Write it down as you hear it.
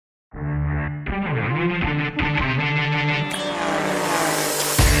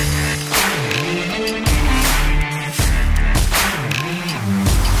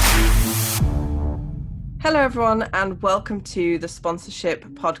Hello, everyone, and welcome to the Sponsorship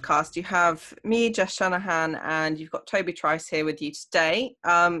Podcast. You have me, Jess Shanahan, and you've got Toby Trice here with you today.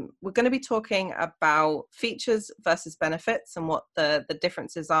 We're going to be talking about features versus benefits and what the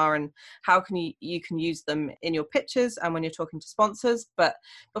differences are and how can you can use them in your pitches and when you're talking to sponsors. But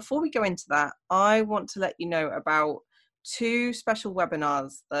before we go into that, I want to let you know about two special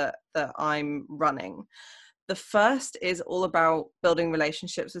webinars that I'm running. The first is all about building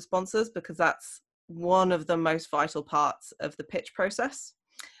relationships with sponsors because that's one of the most vital parts of the pitch process.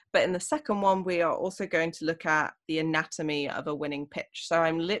 But in the second one, we are also going to look at the anatomy of a winning pitch. So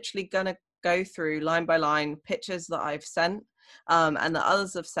I'm literally going to go through line by line pitches that I've sent and that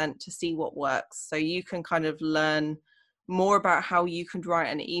others have sent to see what works. So you can kind of learn more about how you can write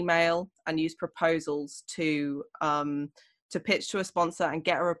an email and use proposals to pitch to a sponsor and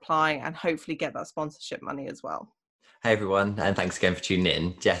get a reply and hopefully get that sponsorship money as well. Hey everyone, and thanks again for tuning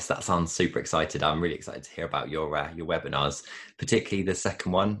in. Jess, that sounds super excited. I'm really excited to hear about your webinars, particularly the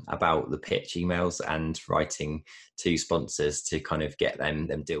second one about the pitch emails and writing to sponsors to kind of get them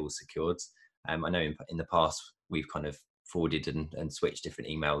deals secured. I know in the past we've kind of forwarded and switched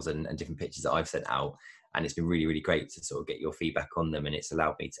different emails and different pitches that I've sent out, and it's been really, really great to sort of get your feedback on them, and it's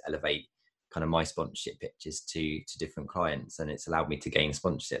allowed me to elevate kind of my sponsorship pitches to different clients, and it's allowed me to gain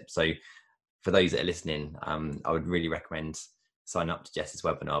sponsorship. So for those that are listening, I would really recommend sign up to Jess's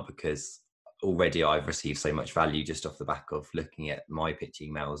webinar because already I've received so much value just off the back of looking at my pitch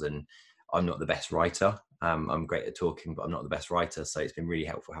emails, and I'm not the best writer. I'm great at talking, but I'm not the best writer. So it's been really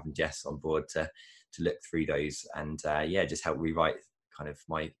helpful having Jess on board to look through those and just help rewrite kind of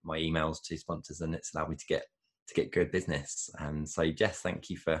my emails to sponsors, and it's allowed me to get good business. So Jess, thank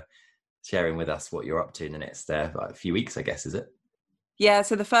you for sharing with us what you're up to in the next few weeks, I guess, is it? Yeah,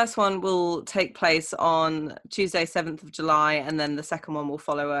 so the first one will take place on Tuesday, 7th of July, and then the second one will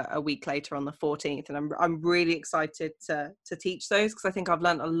follow a week later on the 14th. And I'm really excited to teach those because I think I've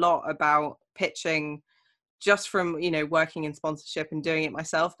learned a lot about pitching just from, working in sponsorship and doing it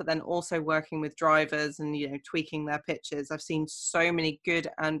myself, but then also working with drivers and, tweaking their pitches. I've seen so many good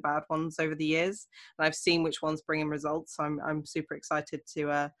and bad ones over the years, and I've seen which ones bring in results. So I'm super excited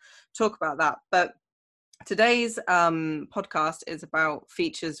to talk about that. But today's podcast is about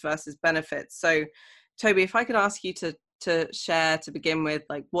features versus benefits. So, Toby, if I could ask you to share to begin with,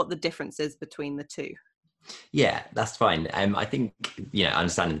 like what the difference is between the two. Yeah, that's fine. I think,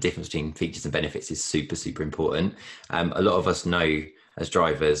 understanding the difference between features and benefits is super, super important. A lot of us know as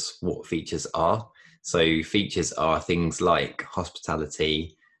drivers what features are. So features are things like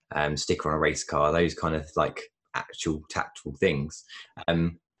hospitality, sticker on a race car, those kind of like actual tactile things.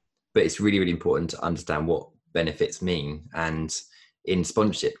 But it's really, really important to understand what benefits mean. And in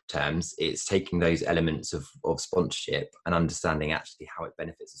sponsorship terms, it's taking those elements of sponsorship and understanding actually how it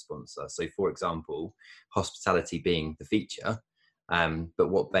benefits a sponsor. So for example, hospitality being the feature, but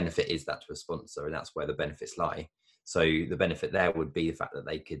what benefit is that to a sponsor? And that's where the benefits lie. So the benefit there would be the fact that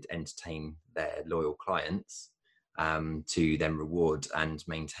they could entertain their loyal clients to then reward and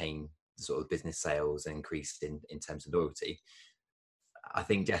maintain the sort of business sales and increase in terms of loyalty. I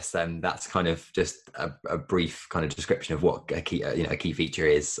think, Jess, that's kind of just a brief kind of description of what a key feature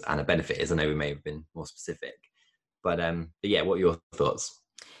is and a benefit is. I know we may have been more specific, but yeah, what are your thoughts?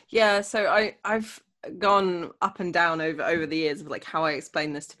 Yeah, so I've gone up and down over the years of like how I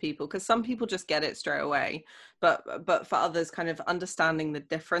explain this to people, because some people just get it straight away, but for others, kind of understanding the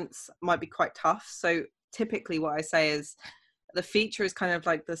difference might be quite tough. So typically what I say is the feature is kind of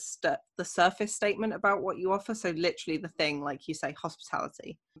like the surface statement about what you offer. So literally the thing, like you say,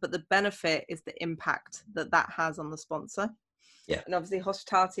 hospitality, but the benefit is the impact that has on the sponsor. Yeah. And obviously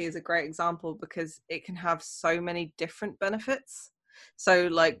hospitality is a great example because it can have so many different benefits. So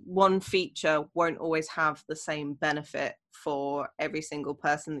like one feature won't always have the same benefit for every single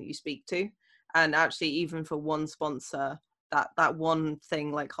person that you speak to. And actually, even for one sponsor, that one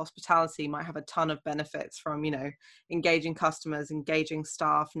thing like hospitality might have a ton of benefits from, engaging customers, engaging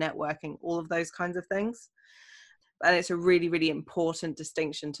staff, networking, all of those kinds of things. And it's a really, really important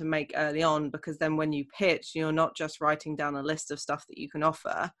distinction to make early on, because then when you pitch, you're not just writing down a list of stuff that you can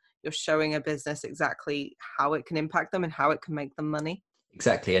offer, you're showing a business exactly how it can impact them and how it can make them money.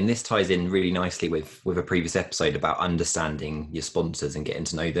 Exactly. And this ties in really nicely with a previous episode about understanding your sponsors and getting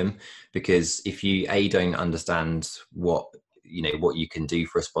to know them. Because if you don't understand what you can do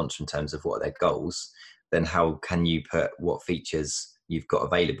for a sponsor in terms of what are their goals, then how can you put what features you've got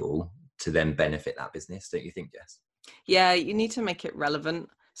available to then benefit that business? Don't you think, Jess? Yeah, you need to make it relevant.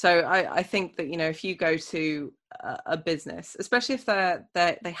 So I think that, if you go to a business, especially if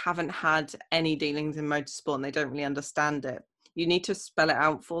they haven't had any dealings in motorsport and they don't really understand it, you need to spell it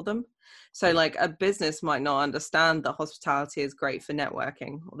out for them. So like a business might not understand that hospitality is great for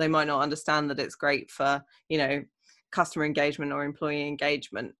networking, or they might not understand that it's great for, you know, customer engagement or employee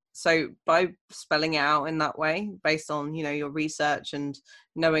engagement. So by spelling it out in that way, based on, you know, your research and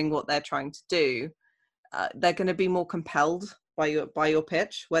knowing what they're trying to do, they're going to be more compelled by your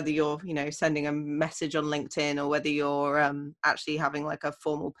pitch, whether you're, you know, sending a message on LinkedIn or whether you're actually having like a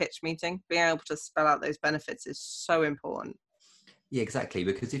formal pitch meeting. Being able to spell out those benefits is so important. Yeah, exactly.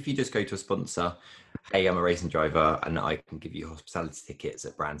 Because if you just go to a sponsor, hey, I'm a racing driver and I can give you hospitality tickets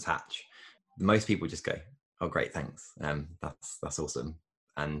at Brands Hatch, most people just go, oh, great, thanks. That's awesome.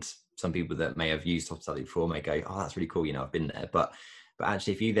 And some people that may have used hospitality before may go, oh, that's really cool. You know, I've been there. But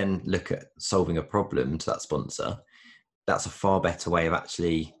actually, if you then look at solving a problem to that sponsor, that's a far better way of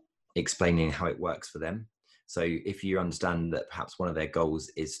actually explaining how it works for them. So if you understand that perhaps one of their goals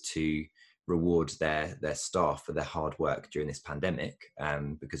is to reward their staff for their hard work during this pandemic,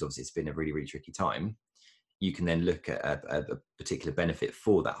 because obviously it's been a really, really tricky time, you can then look at a particular benefit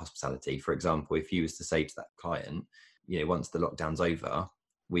for that hospitality. For example, if you was to say to that client, you know, once the lockdown's over,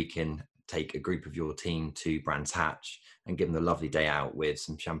 we can take a group of your team to Brands Hatch and give them a lovely day out with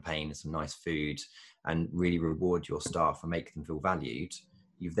some champagne and some nice food, and really reward your staff and make them feel valued.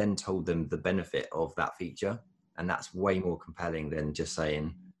 You've then told them the benefit of that feature, and that's way more compelling than just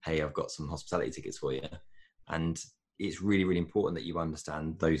saying, hey, I've got some hospitality tickets for you. And it's really, really important that you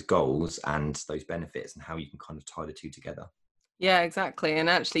understand those goals and those benefits and how you can kind of tie the two together. Yeah, exactly. And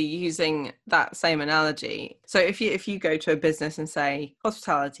actually using that same analogy. So if you go to a business and say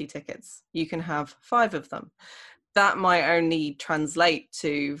hospitality tickets, you can have 5 of them. That might only translate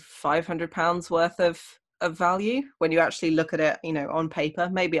to £500 worth of value when you actually look at it, you know, on paper,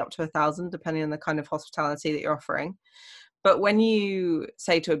 maybe up to 1,000, depending on the kind of hospitality that you're offering. But when you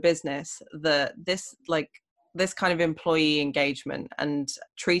say to a business that this kind of employee engagement and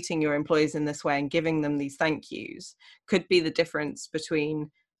treating your employees in this way and giving them these thank yous could be the difference between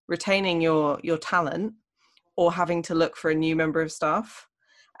retaining your talent or having to look for a new member of staff.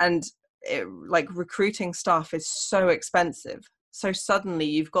 And like recruiting staff is so expensive. So suddenly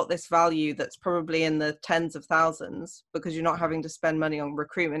you've got this value that's probably in the tens of thousands because you're not having to spend money on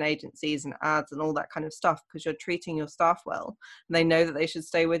recruitment agencies and ads and all that kind of stuff, because you're treating your staff well and they know that they should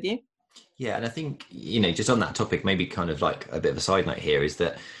stay with you. Yeah, and I think, you know, just on that topic, maybe kind of like a bit of a side note here is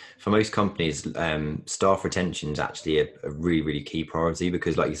that for most companies, staff retention is actually a really, really key priority,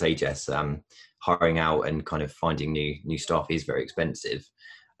 because like you say, Jess, hiring out and kind of finding new staff is very expensive.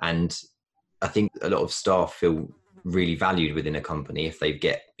 And I think a lot of staff feel really valued within a company if they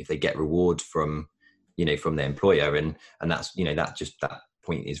get reward from, you know, from their employer. And that's, you know, that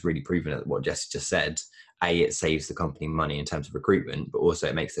point is really proven at what Jess just said. It saves the company money in terms of recruitment, but also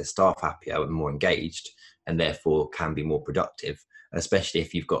it makes their staff happier and more engaged, and therefore can be more productive, especially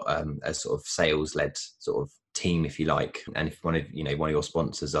if you've got a sort of sales-led sort of team, if you like. And if one of your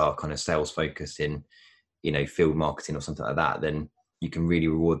sponsors are kind of sales focused in, you know, field marketing or something like that, then you can really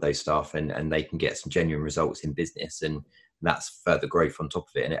reward those staff and they can get some genuine results in business, and that's further growth on top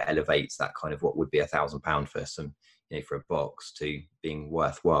of it, and it elevates that kind of what would be £1,000 for some, you know, for a box, to being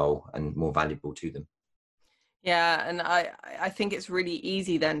worthwhile and more valuable to them. Yeah, and I think it's really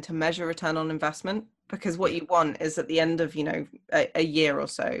easy then to measure return on investment, because what you want is at the end of, you know, a year or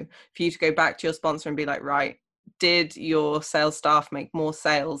so for you to go back to your sponsor and be like, right, did your sales staff make more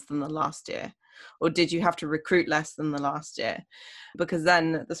sales than the last year? Or did you have to recruit less than the last year? Because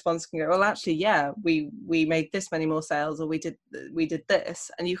then the sponsor can go, well, actually, yeah, we made this many more sales, or we did this.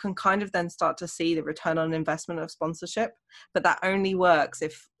 And you can kind of then start to see the return on investment of sponsorship. But that only works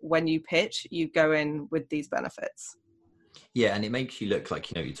if when you pitch, you go in with these benefits. Yeah, and it makes you look like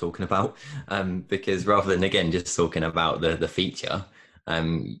you know what you're talking about, because rather than, again, just talking about the feature,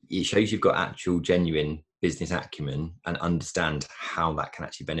 it shows you've got actual genuine business acumen and understand how that can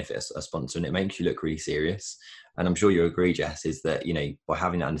actually benefit a sponsor, and it makes you look really serious. And I'm sure you'll agree, Jess, is that, you know, by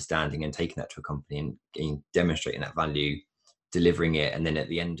having that understanding and taking that to a company and demonstrating that value, delivering it, and then at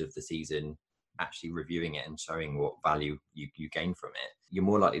the end of the season actually reviewing it and showing what value you gain from it, you're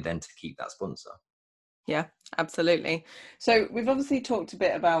more likely then to keep that sponsor. Yeah, absolutely. So we've obviously talked a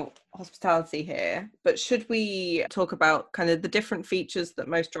bit about hospitality here, but should we talk about kind of the different features that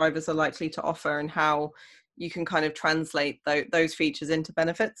most drivers are likely to offer and how you can kind of translate those features into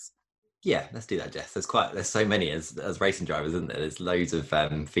benefits? Yeah, let's do that, Jess. There's so many as racing drivers, isn't there? There's loads of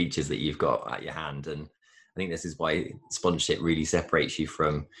features that you've got at your hand, and I think this is why sponsorship really separates you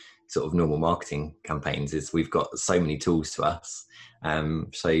from sort of normal marketing campaigns. Is we've got so many tools to us.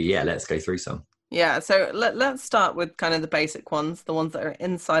 So yeah, let's go through some. Yeah, so let's start with kind of the basic ones, the ones that are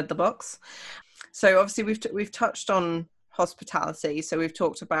inside the box. So obviously we've touched on hospitality. So we've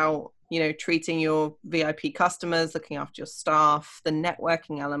talked about, treating your VIP customers, looking after your staff, the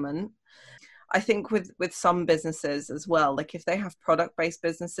networking element. I think with some businesses as well, like if they have product-based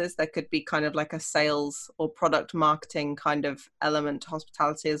businesses, there could be kind of like a sales or product marketing kind of element to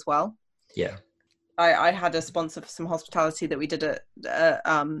hospitality as well. Yeah. I had a sponsor for some hospitality that we did at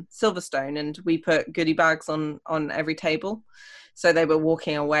Silverstone, and we put goodie bags on every table. So they were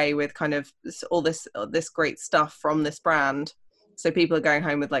walking away with kind of all this great stuff from this brand. So people are going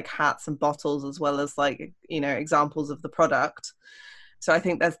home with like hats and bottles, as well as like, examples of the product. So I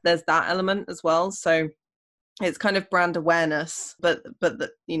think there's that element as well. So it's kind of brand awareness, but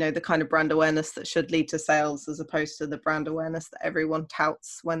the kind of brand awareness that should lead to sales, as opposed to the brand awareness that everyone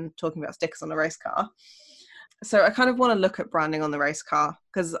touts when talking about stickers on a race car. So I kind of want to look at branding on the race car,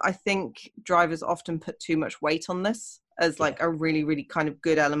 because I think drivers often put too much weight on this as like a really, really kind of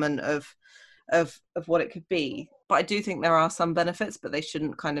good element of what it could be. But I do think there are some benefits, but they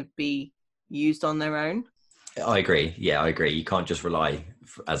shouldn't kind of be used on their own. I agree. Yeah, I agree. You can't just rely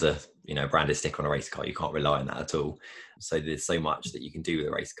as a branded sticker on a race car. You can't rely on that at all. So there's so much that you can do with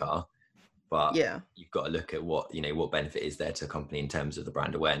a race car, but you've got to look at what benefit is there to a company in terms of the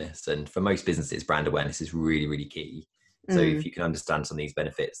brand awareness. And for most businesses, brand awareness is really, really key. So if you can understand some of these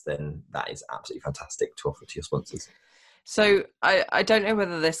benefits, then that is absolutely fantastic to offer to your sponsors. So I don't know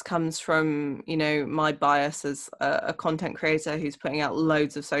whether this comes from, my bias as a content creator who's putting out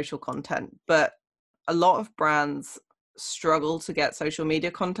loads of social content, but a lot of brands struggle to get social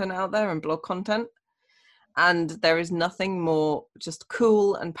media content out there and blog content. And there is nothing more just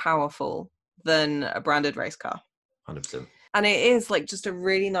cool and powerful than a branded race car. 100%. And it is like just a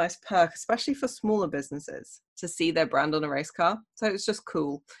really nice perk, especially for smaller businesses, to see their brand on a race car. So it's just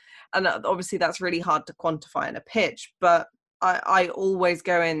cool. And obviously that's really hard to quantify in a pitch, but I always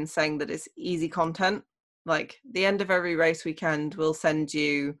go in saying that it's easy content. Like the end of every race weekend, we'll send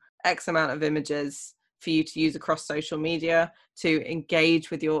you X amount of images for you to use across social media to engage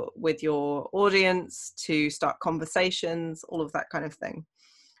with your audience, to start conversations, all of that kind of thing.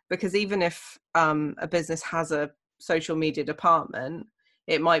 Because even if a business has a social media department,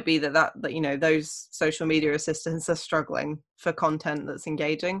 it might be that those social media assistants are struggling for content that's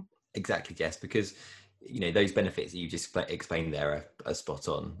engaging. Exactly, Jess, because those benefits that you just explained there are spot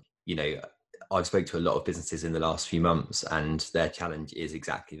on. I've spoken to a lot of businesses in the last few months, and their challenge is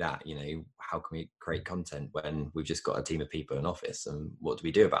exactly that. How can we create content when we've just got a team of people in office, and what do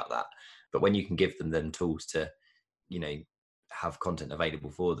we do about that? But when you can give them tools to, have content available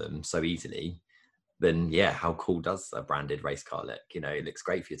for them so easily, then how cool does a branded race car look? It looks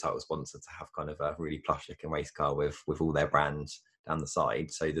great for your title sponsor to have kind of a really plush looking race car with all their brands down the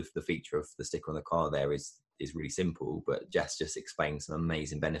side. So the feature of the sticker on the car there is really simple, but Jess just explains some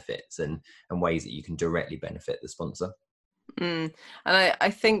amazing benefits and ways that you can directly benefit the sponsor. And I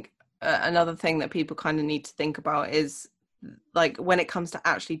think another thing that people kind of need to think about is, like, when it comes to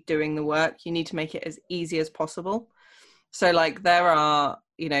actually doing the work, you need to make it as easy as possible. So like there are,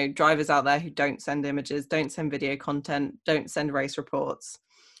 drivers out there who don't send images, don't send video content, don't send race reports,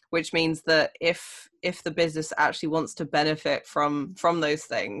 which means that if the business actually wants to benefit from those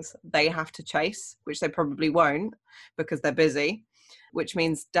things, they have to chase, which they probably won't because they're busy, which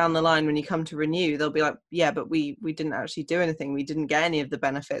means down the line when you come to renew, they'll be like, yeah, but we didn't actually do anything. We didn't get any of the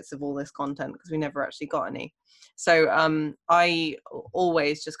benefits of all this content because we never actually got any. So I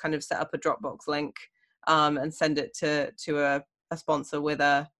always just kind of set up a Dropbox link and send it to a sponsor with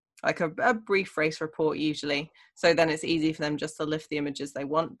a brief race report usually. So then it's easy for them just to lift the images they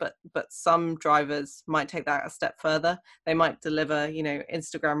want. But some drivers might take that a step further. They might deliver,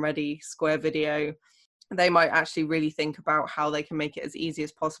 Instagram ready square video. They might actually really think about how they can make it as easy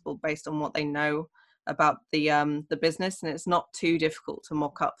as possible based on what they know about the business. And it's not too difficult to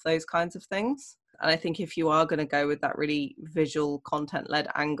mock up those kinds of things. And I think if you are going to go with that really visual content-led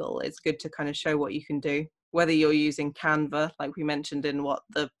angle, it's good to kind of show what you can do, whether you're using Canva, like we mentioned in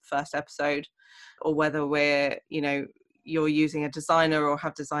the first episode, or whether you're using a designer or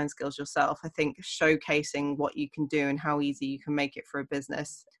have design skills yourself. I think showcasing what you can do and how easy you can make it for a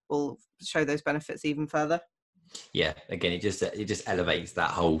business will show those benefits even further. Yeah, again, it just elevates that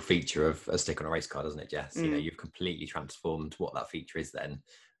whole feature of a stick on a race car, doesn't it, Jess? You've completely transformed what that feature is then,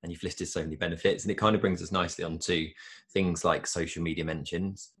 and you've listed so many benefits. And it kind of brings us nicely onto things like social media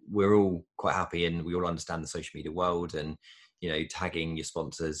mentions. We're all quite happy and we all understand the social media world, and tagging your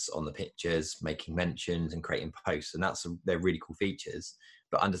sponsors on the pictures, making mentions and creating posts, and they're really cool features.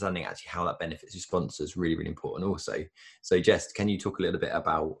 But understanding actually how that benefits your sponsors is really, really important also. So Jess, can you talk a little bit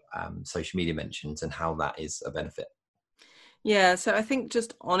about social media mentions and how that is a benefit? Yeah, so I think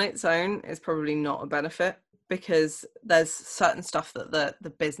just on its own is probably not a benefit, because there's certain stuff that the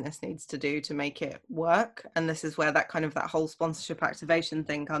business needs to do to make it work. And this is where that kind of that whole sponsorship activation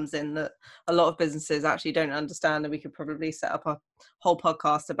thing comes in, that a lot of businesses actually don't understand. And we could probably set up a whole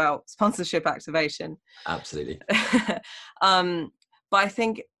podcast about sponsorship activation. Absolutely. But I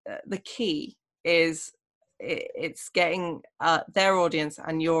think the key is it's getting their audience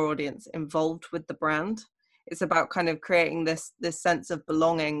and your audience involved with the brand. It's about kind of creating this sense of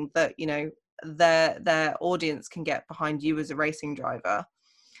belonging that, you know, their audience can get behind you as a racing driver.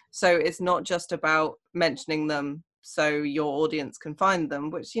 So it's not just about mentioning them so your audience can find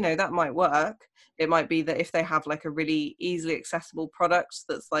them, which, you know, that might work. It might be that if they have like a really easily accessible product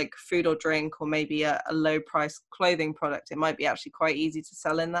that's like food or drink, or maybe a low price clothing product, it might be actually quite easy to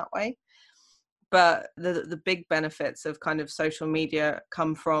sell in that way. But the big benefits of kind of social media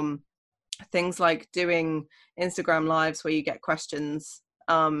come from things like doing Instagram lives where you get questions,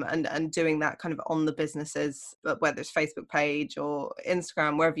 and doing that kind of on the businesses, whether it's Facebook page or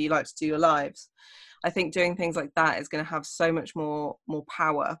Instagram, wherever you like to do your lives. I think doing things like that is going to have so much more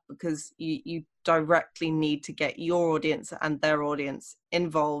power, because you directly need to get your audience and their audience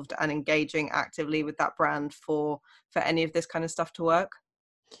involved and engaging actively with that brand for any of this kind of stuff to work.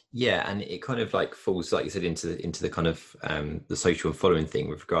 Yeah, and it kind of like falls, like you said, into the kind of the social and following thing,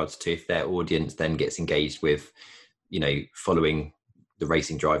 with regards to if their audience then gets engaged with, you know, following the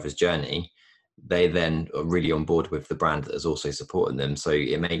racing driver's journey, they then are really on board with the brand that is also supporting them. So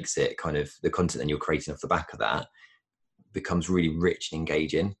it makes it kind of, the content that you're creating off the back of that becomes really rich and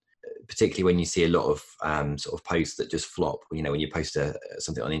engaging, particularly when you see a lot of sort of posts that just flop. You know, when you post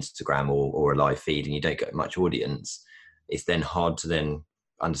something on Instagram or a live feed and you don't get much audience, it's then hard to then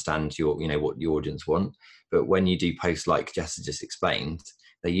understand your, you know, what your audience want. But when you do posts like Jess just explained,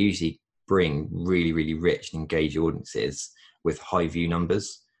 they usually bring really, really rich and engaged audiences with high view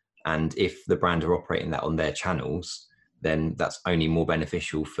numbers. And if the brand are operating that on their channels, then that's only more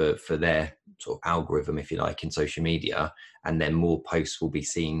beneficial for their sort of algorithm, if you like, in social media. And then more posts will be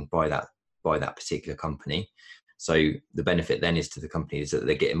seen by that particular company. So the benefit then is to the companies that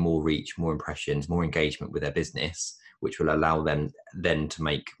they're getting more reach, more impressions, more engagement with their business, which will allow them then to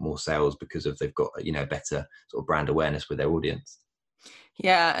make more sales, because of they've got, you know, better sort of brand awareness with their audience.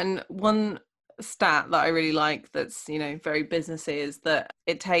 Yeah, and one stat that I really like that's, you know, very businessy, is that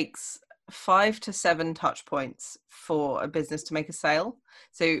it takes 5 to 7 touch points for a business to make a sale.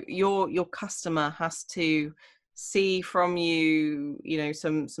 So your customer has to see from you, you know,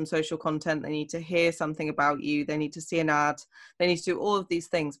 some social content. They need to hear something about you. They need to see an ad. They need to do all of these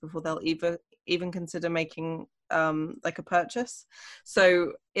things before they'll even consider making like a purchase.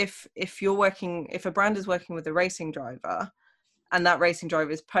 So if a brand is working with a racing driver, and that racing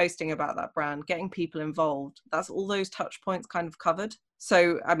driver is posting about that brand, getting people involved, that's all those touch points kind of covered.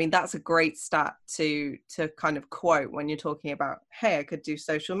 So, I mean, that's a great stat to kind of quote when you're talking about, hey, I could do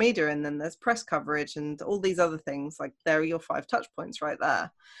social media, and then there's press coverage and all these other things. Like, there are your 5 touch points right there.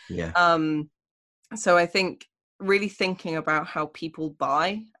 Yeah. So I think really thinking about how people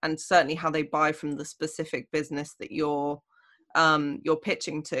buy, and certainly how they buy from the specific business that you're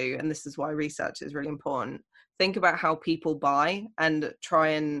pitching to, and this is why research is really important. Think about how people buy and try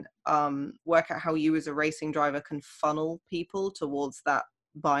and work out how you as a racing driver can funnel people towards that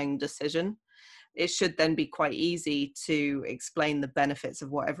buying decision. It should then be quite easy to explain the benefits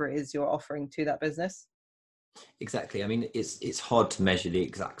of whatever it is you're offering to that business. Exactly. I mean, it's hard to measure the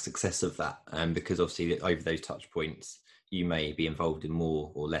exact success of that, because obviously over those touch points, you may be involved in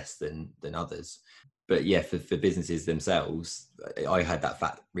more or less than others. But yeah, for businesses themselves, I heard that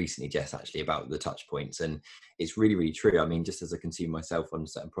fact recently, Jess, actually, about the touch points, and it's really, really true. I mean, just as a consumer myself on a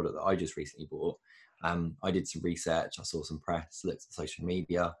certain product that I just recently bought, I did some research, I saw some press, looked at social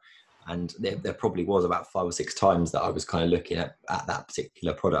media, and there probably was about 5 or 6 times that I was kind of looking at that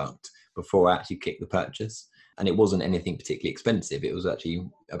particular product before I actually clicked the purchase. And it wasn't anything particularly expensive. It was actually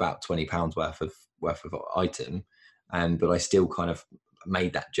about £20 worth of item, but I still kind of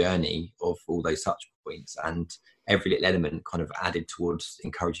made that journey of all those touch points, and every little element kind of added towards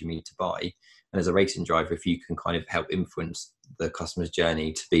encouraging me to buy. And as a racing driver, if you can kind of help influence the customer's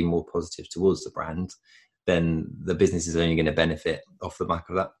journey to be more positive towards the brand, then the business is only going to benefit off the back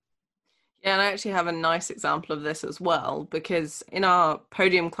of that. Yeah, and I actually have a nice example of this as well, because in our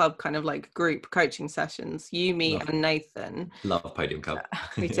Podium Club kind of like group coaching sessions, you, me, and Nathan. Love Podium Club.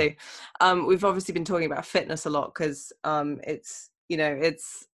 Me too. We've obviously been talking about fitness a lot, because it's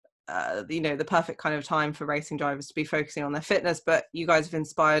the perfect kind of time for racing drivers to be focusing on their fitness. But you guys have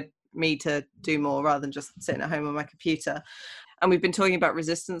inspired me to do more rather than just sitting at home on my computer. And we've been talking about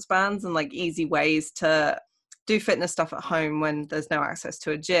resistance bands and like easy ways to do fitness stuff at home when there's no access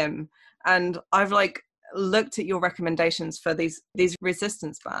to a gym. And I've like looked at your recommendations for these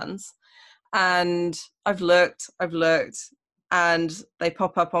resistance bands, and I've looked, and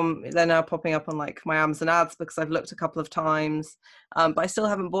they're now popping up on like my Amazon ads because I've looked a couple of times, but I still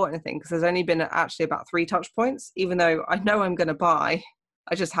haven't bought anything because there's only been actually about 3 touch points, even though I know I'm going to buy.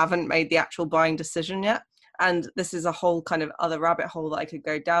 I just haven't made the actual buying decision yet. And this is a whole kind of other rabbit hole that I could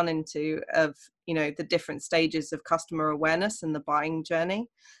go down into of, you know, the different stages of customer awareness and the buying journey.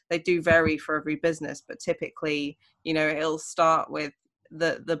 They do vary for every business, but typically, you know, it'll start with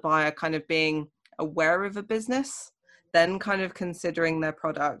the buyer kind of being aware of a business, then kind of considering their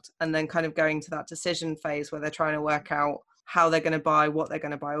product, and then kind of going to that decision phase where they're trying to work out how they're going to buy, what they're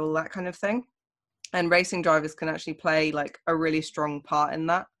going to buy, all that kind of thing. And racing drivers can actually play like a really strong part in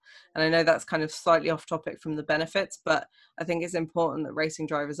that. And I know that's kind of slightly off topic from the benefits, but I think it's important that racing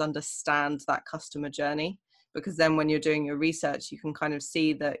drivers understand that customer journey, because then when you're doing your research, you can kind of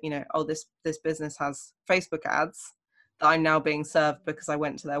see that, you know, oh, this business has Facebook ads that I'm now being served because I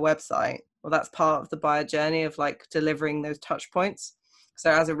went to their website. Well, that's part of the buyer journey of like delivering those touch points. So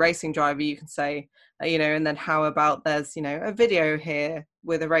as a racing driver, you can say, you know, and then how about there's, you know, a video here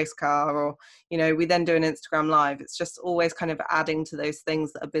with a race car, or, you know, we then do an Instagram live. It's just always kind of adding to those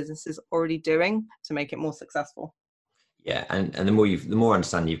things that a business is already doing to make it more successful. Yeah, and the more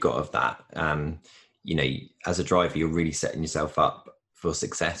understanding you've got of that, you know, as a driver, you're really setting yourself up for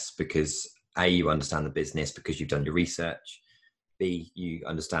success because A, you understand the business because you've done your research. B, you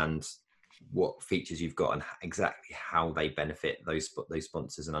understand what features you've got and exactly how they benefit those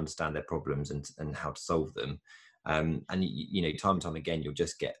sponsors and understand their problems and how to solve them. And you know, time and time again, you'll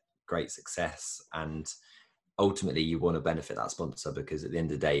just get great success, and ultimately you want to benefit that sponsor, because at the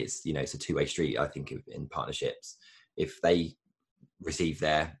end of the day, it's, you know, it's a two-way street. I think in partnerships, if they receive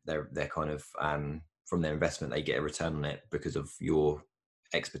their kind of from their investment, they get a return on it because of your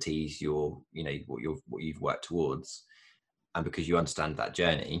expertise, your, you know, what you've worked towards, and because you understand that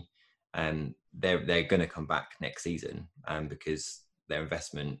journey, they're going to come back next season, because their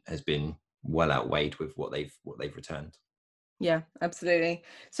investment has been well outweighed with what they've returned. Yeah, absolutely.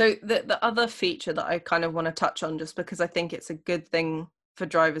 So the other feature that I kind of want to touch on, just because I think it's a good thing for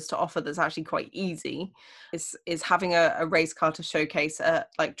drivers to offer that's actually quite easy, is having a race car to showcase at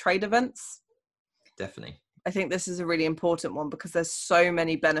like trade events. Definitely. I think this is a really important one because there's so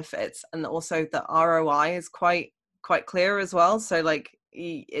many benefits, and also the ROI is quite clear as well. So like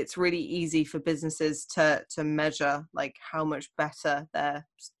it's really easy for businesses to measure like how much better their,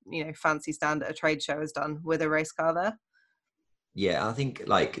 you know, fancy stand at a trade show has done with a race car there. Yeah, I think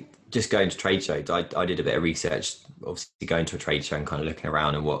like just going to trade shows, I did a bit of research, obviously going to a trade show and kind of looking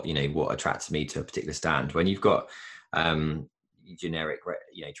around and what, you know, what attracts me to a particular stand. When you've got generic,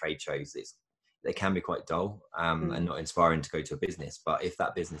 you know, trade shows, they can be quite dull and not inspiring to go to a business. But if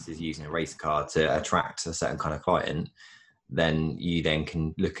that business is using a race car to attract a certain kind of client, then you then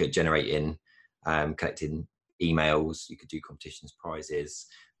can look at generating, collecting emails. You could do competitions, prizes,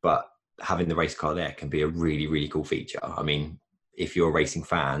 but having the race car there can be a really, really cool feature. I mean, if you're a racing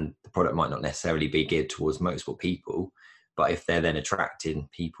fan, the product might not necessarily be geared towards motorsport people, but if they're then attracting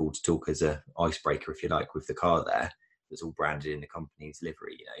people to talk as a icebreaker, if you like, with the car there, that's all branded in the company's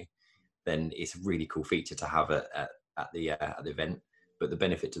livery, you know, then it's a really cool feature to have at the event. But the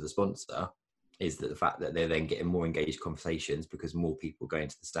benefit to the sponsor is that the fact that they're then getting more engaged conversations because more people going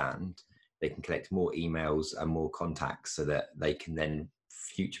to the stand, they can collect more emails and more contacts so that they can then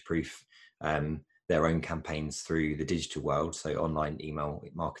future-proof their own campaigns through the digital world, so online email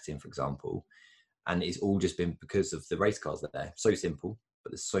marketing, for example. And it's all just been because of the race cars that are there. So simple,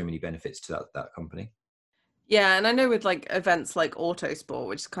 but there's so many benefits to that company. Yeah, and I know with like events like Autosport,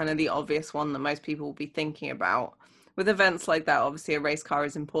 which is kind of the obvious one that most people will be thinking about. With events like that, obviously a race car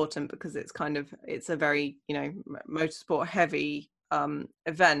is important because it's a very, you know, motorsport heavy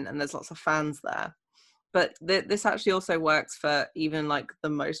event, and there's lots of fans there. But this actually also works for even like the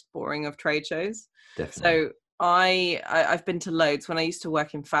most boring of trade shows. Definitely. So I've been to loads. When I used to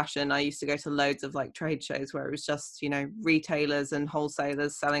work in fashion, I used to go to loads of like trade shows where it was just, you know, retailers and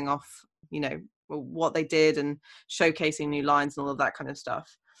wholesalers selling off, you know, what they did and showcasing new lines and all of that kind of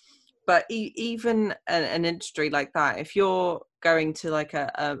stuff. But even an industry like that, if you're going to like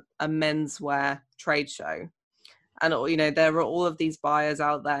a menswear trade show, and, you know, there are all of these buyers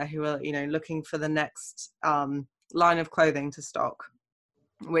out there who are, you know, looking for the next line of clothing to stock,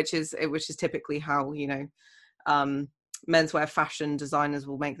 which is typically how, you know, menswear fashion designers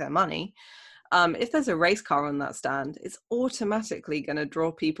will make their money. If there's a race car on that stand, it's automatically going to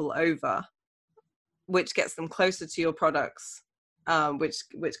draw people over, which gets them closer to your products,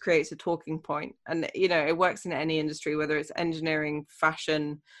 which creates a talking point. And, you know, it works in any industry, whether it's engineering,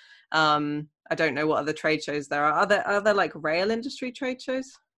 fashion, I don't know what other trade shows there are. Are there like rail industry trade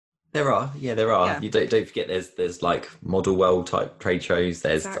shows? There are, yeah, there are. Yeah. You don't forget there's like model world type trade shows. I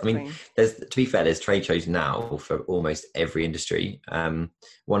mean, Exactly. there's, to be fair, there's trade shows now for almost every industry.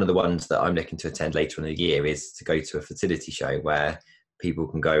 One of the ones that I'm looking to attend later in the year is to go to a fertility show where people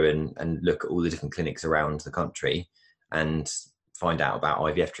can go and look at all the different clinics around the country and find out about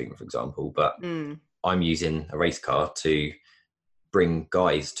IVF treatment, for example. But I'm using a race car to bring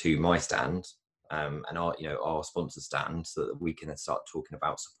guys to my stand, and our sponsor stand, so that we can start talking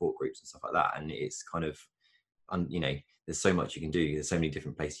about support groups and stuff like that. And it's kind of, there's so much you can do. There's so many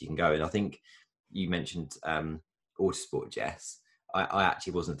different places you can go. And I think you mentioned Autosport, Jess. I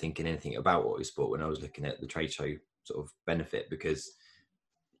actually wasn't thinking anything about Autosport when I was looking at the trade show sort of benefit, because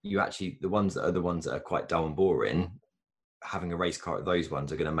the ones that are quite dull and boring, having a race car at those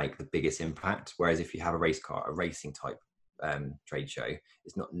ones are going to make the biggest impact. Whereas if you have a race car, a racing type trade show,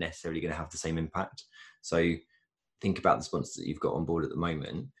 it's not necessarily going to have the same impact. So think about the sponsors that you've got on board at the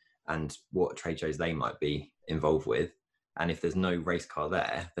moment and what trade shows they might be involved with. And if there's no race car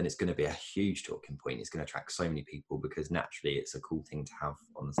there, then it's going to be a huge talking point. It's going to attract so many people because naturally it's a cool thing to have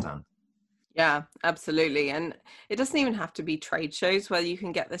on the stand. Yeah, absolutely. And it doesn't even have to be trade shows where you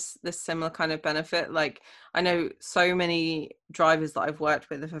can get this similar kind of benefit. Like, I know so many drivers that I've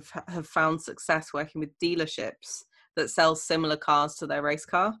worked with have found success working with dealerships that sell similar cars to their race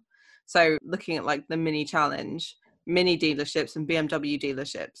car. So looking at like the Mini Challenge, Mini dealerships and BMW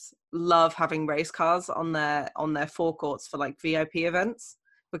dealerships love having race cars on their forecourts for like VIP events,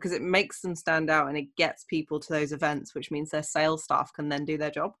 because it makes them stand out and it gets people to those events, which means their sales staff can then do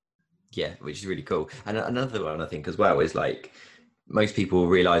their job. Yeah, which is really cool. And another one I think as well is, like, most people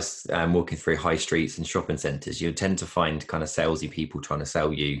realize walking through high streets and shopping centres, you tend to find kind of salesy people trying to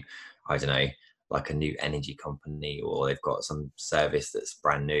sell you, I don't know, like a new energy company, or they've got some service that's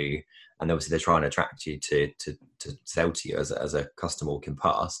brand new, and obviously they're trying to attract you to sell to you as a customer walking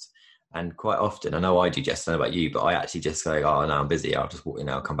past. And quite often, I know I do, Jess, I don't know about you, but I actually just go, oh no, I'm busy, I'll just walk in,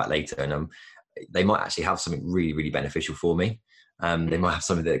 I'll come back later. And they might actually have something really, really beneficial for me. They might have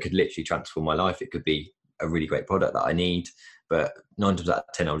something that could literally transform my life. It could be a really great product that I need, but 9 times out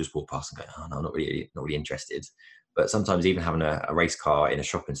of 10, I'll just walk past and go, oh no, I'm not really interested. But sometimes even having a race car in a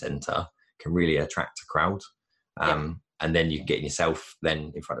shopping centre can really attract a crowd. And then you can get yourself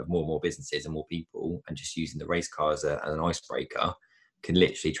then in front of more and more businesses and more people, and just using the race car as an icebreaker can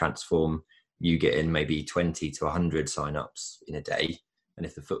literally transform you getting maybe 20 to 100 sign-ups in a day. And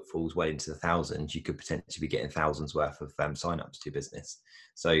if the footfall's well into the thousands, you could potentially be getting thousands worth of sign-ups to your business.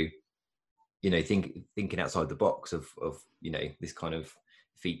 So, thinking outside the box of this kind of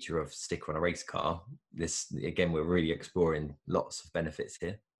feature of sticker on a race car, this, again, we're really exploring lots of benefits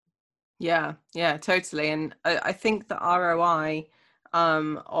here. Yeah, totally. And I think the ROI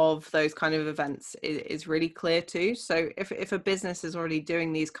of those kind of events is really clear too. So if a business is already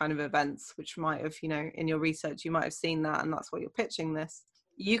doing these kind of events, which might have, in your research, you might have seen that, and that's what you're pitching this,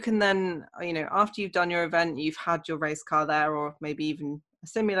 you can then, after you've done your event, you've had your race car there, or maybe even a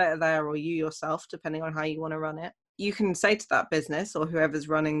simulator there, or you yourself, depending on how you want to run it. You can say to that business or whoever's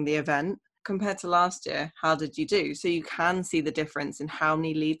running the event, compared to last year, how did you do? So you can see the difference in how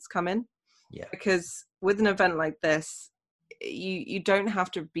many leads come in. Yeah. Because with an event like this, you don't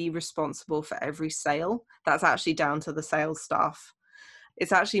have to be responsible for every sale. That's actually down to the sales staff.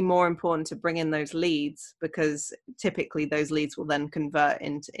 It's actually more important to bring in those leads, because typically those leads will then convert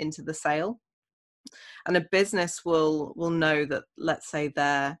into the sale. And a business will know that, let's say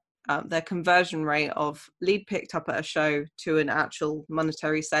their conversion rate of lead picked up at a show to an actual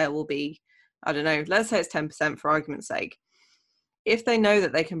monetary sale will be, I don't know, let's say it's 10% for argument's sake. If they know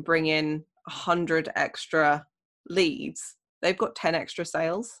that they can bring in 100 extra leads, they've got 10 extra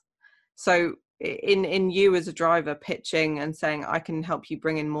sales. So in you as a driver pitching and saying, I can help you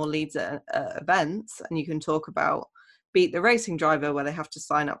bring in more leads at events, and you can talk about Beat the Racing Driver, where they have to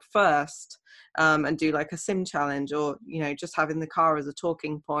sign up first, and do like a sim challenge, or just having the car as a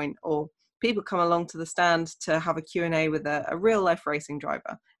talking point, or people come along to the stand to have a Q&A with a real life racing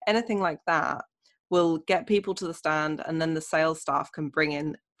driver. Anything like that will get people to the stand, and then the sales staff can bring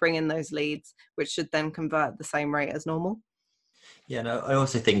in those leads, which should then convert at the same rate as normal. Yeah, no, I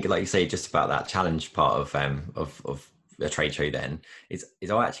also think, like you say, just about that challenge part of a trade show then is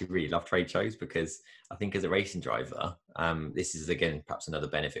I actually really love trade shows, because I think as a racing driver, this is again perhaps another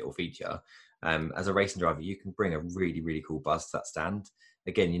benefit or feature. As a racing driver, you can bring a really, really cool buzz to that stand.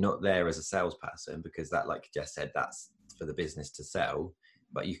 Again, you're not there as a salesperson, because that, like Jess said, that's for the business to sell,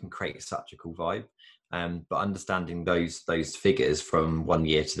 but you can create such a cool vibe. But understanding those figures from one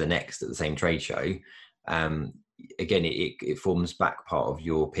year to the next at the same trade show, again, it forms back part of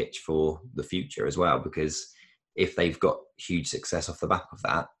your pitch for the future as well, because if they've got huge success off the back of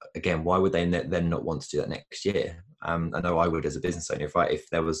that, again, why would they then not want to do that next year? I know I would as a business owner. If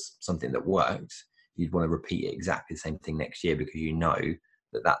there was something that worked, you'd want to repeat exactly the same thing next year, because you know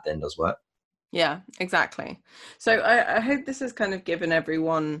that then does work. Yeah, exactly. So I hope this has kind of given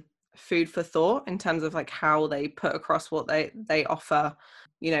everyone food for thought in terms of like how they put across what they offer,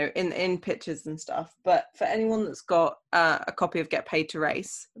 you know, in pictures and stuff. But for anyone that's got a copy of Get Paid to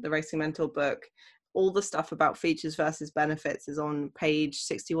Race, the Racing Mentor book, all the stuff about features versus benefits is on page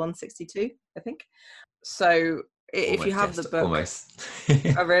 61, 62, I think. So if you have the book... Almost.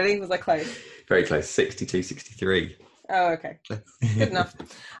 Oh, really? Was I close? Very close. 62, 63. Oh, okay. Good enough.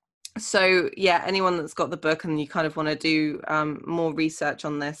 So yeah, anyone that's got the book and you kind of want to do more research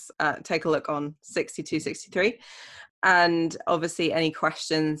on this, take a look on 62, 63. And obviously any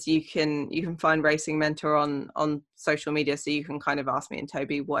questions, you can find Racing Mentor on social media, so you can kind of ask me and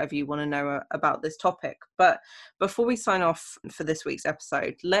Toby whatever you want to know about this topic. But before we sign off for this week's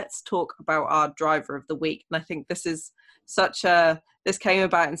episode, let's talk about our driver of the week. And I think this came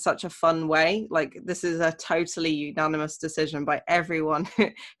about in such a fun way. Like, this is a totally unanimous decision by everyone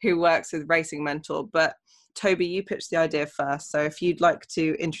who works with Racing Mentor. But Toby, you pitched the idea first, so if you'd like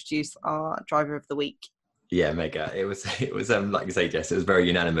to introduce our driver of the week. Yeah, mega. It was like you say, Jess, it was very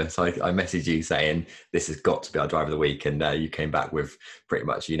unanimous. I messaged you saying this has got to be our driver of the week, and you came back with pretty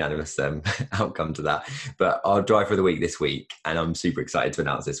much a unanimous outcome to that. But our driver of the week this week, and I'm super excited to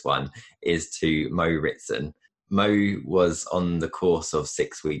announce this one, is to Mo Ritson. Mo was on the course of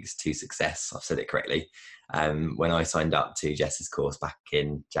 6 weeks to success. I've said it correctly. When I signed up to Jess's course back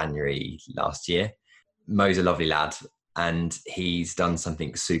in January last year. Mo's a lovely lad, and he's done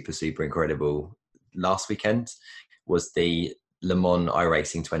something super, super incredible. Last weekend was the Le Mans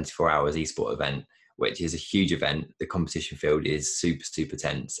iRacing 24 hours esport event, which is a huge event. The competition field is super, super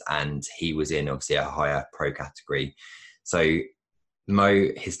tense, and he was in obviously a higher pro category. So Mo,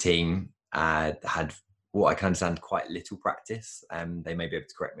 his team had what I can understand quite little practice. They may be able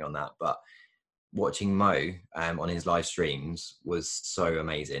to correct me on that, but watching Mo on his live streams was so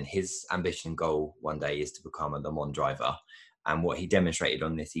amazing. His ambition and goal one day is to become a Le Mans driver. And what he demonstrated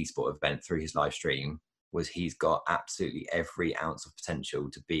on this esport event through his live stream was he's got absolutely every ounce of potential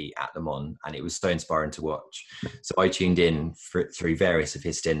to be at Le Mans. And it was so inspiring to watch. So I tuned in through various of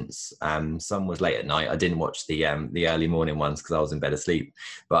his stints. Some was late at night. I didn't watch the early morning ones because I was in bed asleep.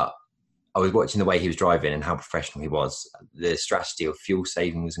 But I was watching the way he was driving and how professional he was. The strategy of fuel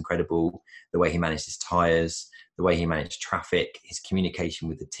saving was incredible. The way he managed his tyres, the way he managed traffic, his communication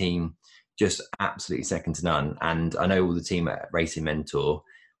with the team, just absolutely second to none. And I know all the team at Racing Mentor,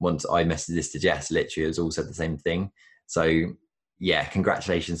 once I messaged this to Jess, literally has all said the same thing. So yeah,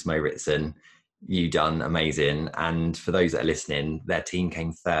 congratulations, Mo Ritson. You done amazing. And for those that are listening, their team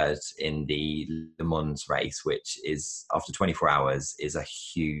came third in the Le Mans race, which is, after 24 hours, is a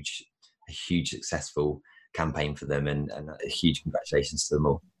huge successful campaign for them, and a huge congratulations to them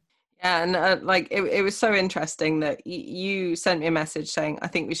all. Yeah, and like it was so interesting that you sent me a message saying, I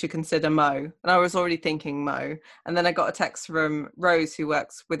think we should consider Mo, and I was already thinking Mo, and then I got a text from Rose, who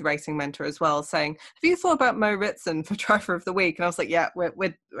works with Racing Mentor as well, saying, have you thought about Mo Ritson for driver of the week? And I was like, yeah,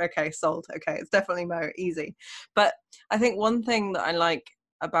 we're okay, sold. Okay, it's definitely Mo, easy. But I think one thing that I like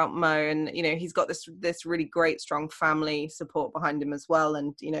about Mo, and you know, he's got this really great strong family support behind him as well,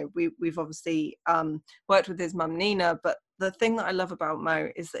 and you know, we've obviously worked with his mum Nina, but the thing that I love about Mo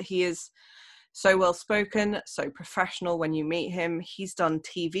is that he is so well spoken, so professional. When you meet him, he's done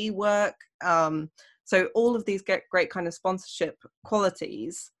TV work, so all of these great kind of sponsorship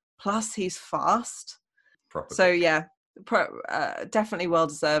qualities, plus he's fast. Proper. So yeah, definitely well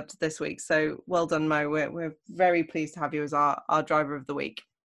deserved this week. So well done, Mo. We're very pleased to have you as our driver of the week.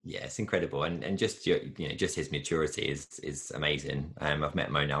 Yeah, it's incredible, and just just his maturity is amazing. I've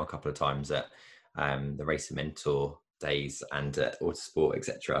met Mo now a couple of times at the Racing Mentor days and at Autosport,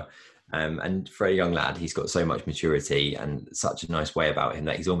 etc. And for a young lad, he's got so much maturity and such a nice way about him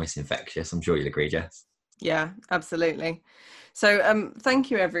that he's almost infectious. I'm sure you'll agree, Jess. Yeah, absolutely. So thank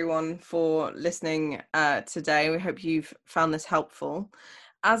you everyone for listening today. We hope you've found this helpful.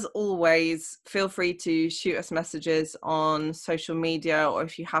 As always, feel free to shoot us messages on social media, or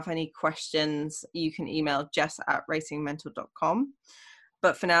if you have any questions, you can email jess@racingmentor.com.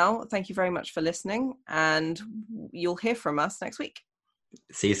 But for now, thank you very much for listening, and you'll hear from us next week.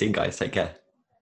 See you soon, guys. Take care.